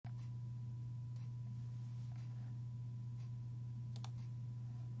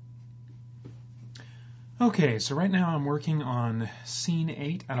Okay, so right now I'm working on scene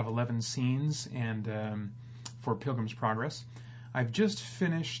 8 out of 11 scenes and for Pilgrim's Progress. I've just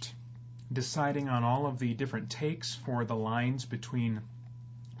finished deciding on all of the different takes for the lines between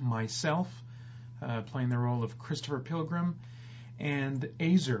myself, playing the role of Christopher Pilgrim, and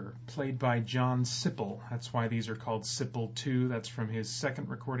Paeter, played by John Sipple. That's why these are called Sipple 2. That's from his second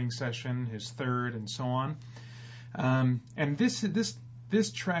recording session, his third, and so on. And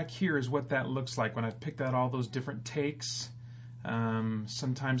this track here is what that looks like when I've picked out all those different takes,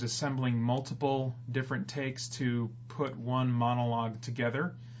 sometimes assembling multiple different takes to put one monologue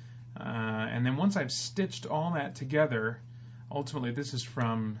together. And then once I've stitched all that together, ultimately this is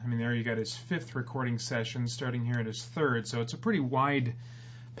from, there you got his 5th recording session, starting here at his 3rd, so it's a pretty wide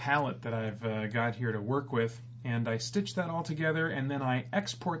palette that I've got here to work with. And I stitch that all together, and then I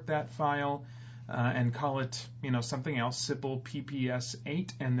export that file and call it, something else, Sipple PPS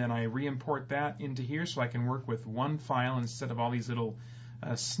 8, and then I re-import that into here so I can work with one file instead of all these little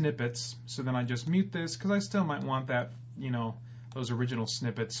snippets. So then I just mute this, because I still might want that, those original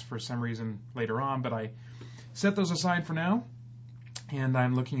snippets for some reason later on, but I set those aside for now, and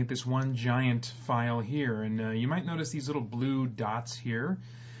I'm looking at this one giant file here, and you might notice these little blue dots here.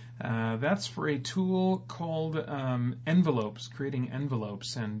 That's for a tool called envelopes, creating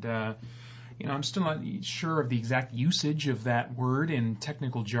envelopes, and I'm still not sure of the exact usage of that word in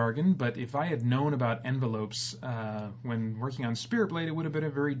technical jargon, but if I had known about envelopes when working on Spirit Blade, it would have been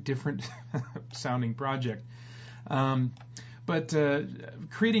a very different sounding project. But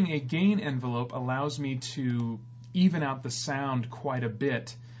creating a gain envelope allows me to even out the sound quite a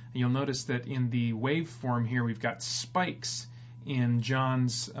bit. You'll notice that in the waveform here, we've got spikes in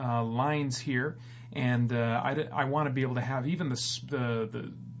John's lines here, and I want to be able to have even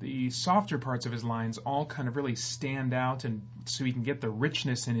the softer parts of his lines all kind of really stand out, and so he can get the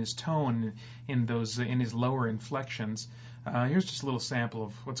richness in his tone in his lower inflections. Here's just a little sample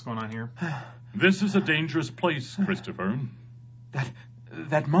of what's going on here. This is a dangerous place, Christopher.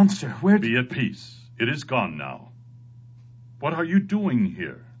 That monster, where... Be at peace. It is gone now. What are you doing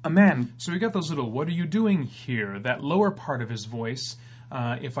here? A man. So we got those little, what are you doing here? That lower part of his voice,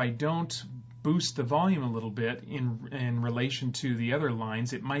 if I don't boost the volume a little bit in relation to the other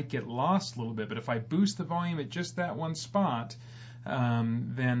lines, it might get lost a little bit. But if I boost the volume at just that one spot,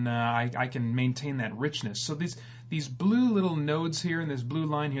 then I can maintain that richness. So these blue little nodes here and this blue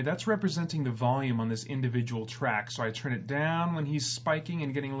line here, that's representing the volume on this individual track. So I turn it down when he's spiking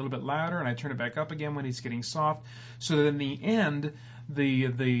and getting a little bit louder, and I turn it back up again when he's getting soft, so that in the end,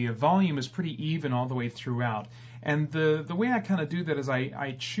 the volume is pretty even all the way throughout. And the way I kind of do that is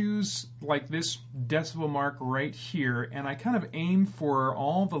I choose like this decibel mark right here, and I kind of aim for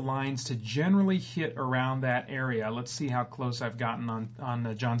all the lines to generally hit around that area. Let's see how close I've gotten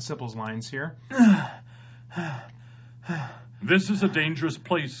on John Sipple's lines here. This is a dangerous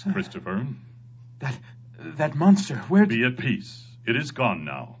place, Christopher. That monster, where... Be at peace. It is gone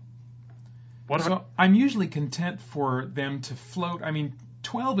now. I'm usually content for them to float.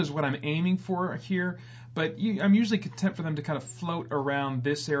 12 is what I'm aiming for here, but I'm usually content for them to kind of float around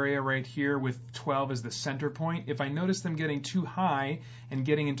this area right here with 12 as the center point. If I notice them getting too high and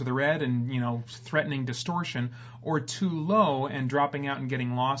getting into the red and, threatening distortion, or too low and dropping out and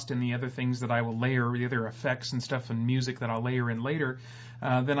getting lost in the other things that I will layer, the other effects and stuff and music that I'll layer in later,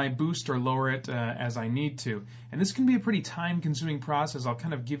 then I boost or lower it as I need to. And this can be a pretty time-consuming process. I'll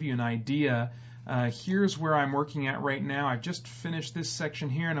kind of give you an idea. Here's where I'm working at right now. I've just finished this section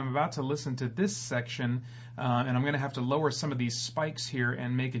here, and I'm about to listen to this section, and I'm going to have to lower some of these spikes here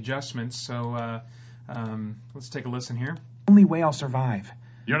and make adjustments. So let's take a listen here. Only way I'll survive.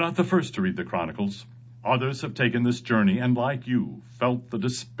 You're not the first to read the Chronicles. Others have taken this journey and, like you, felt the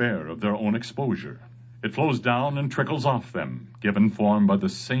despair of their own exposure. It flows down and trickles off them, given form by the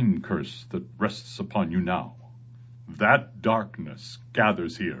same curse that rests upon you now. That darkness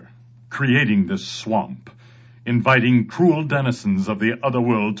gathers here, creating this swamp, inviting cruel denizens of the other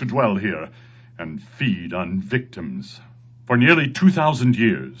world to dwell here and feed on victims. For nearly 2,000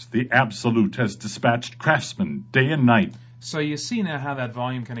 years, the Absolute has dispatched craftsmen day and night. So you see now how that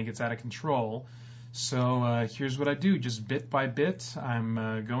volume kind of gets out of control. So here's what I do, just bit by bit.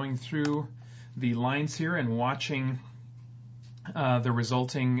 I'm going through the lines here and watching the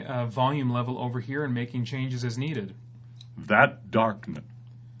resulting volume level over here and making changes as needed. That darkness.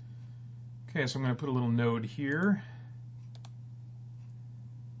 Okay, so I'm going to put a little node here.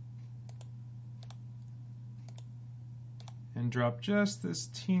 And drop just this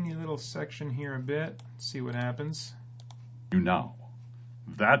teeny little section here a bit. See what happens. You now.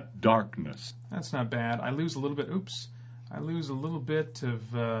 That darkness. That's not bad. I lose a little bit. Oops. I lose a little bit of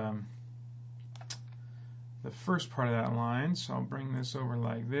the first part of that line, so I'll bring this over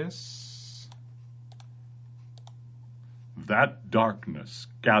like this. That darkness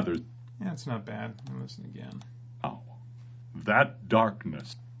gathers. Yeah, it's not bad. I'll listen again. Now, that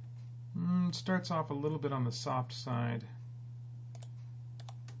darkness. It starts off a little bit on the soft side.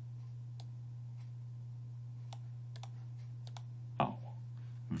 Now,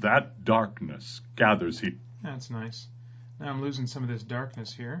 that darkness gathers heat. That's nice. Now I'm losing some of this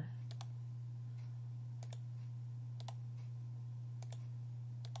darkness here.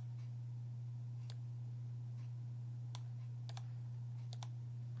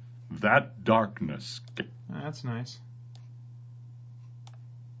 That darkness. That's nice.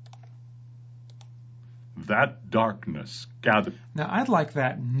 That darkness gathered. Now I'd like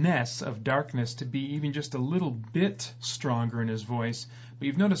that ness of darkness to be even just a little bit stronger in his voice, but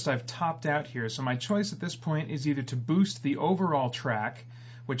you've noticed I've topped out here, so my choice at this point is either to boost the overall track,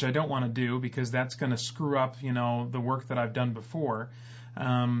 which I don't want to do because that's going to screw up, the work that I've done before,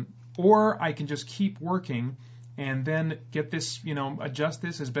 or I can just keep working and then get this, adjust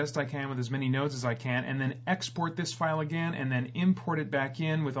this as best I can with as many nodes as I can, and then export this file again, and then import it back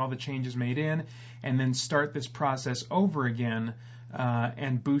in with all the changes made in, and then start this process over again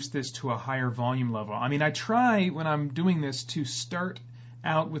and boost this to a higher volume level. I mean, I try when I'm doing this to start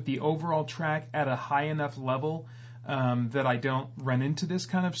out with the overall track at a high enough level that I don't run into this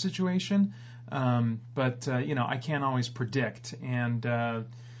kind of situation, but I can't always predict, and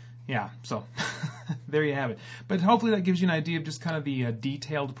so there you have it. But hopefully that gives you an idea of just kind of the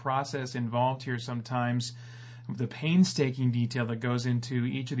detailed process involved here sometimes, the painstaking detail that goes into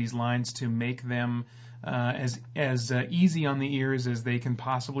each of these lines to make them as easy on the ears as they can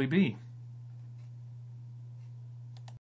possibly be.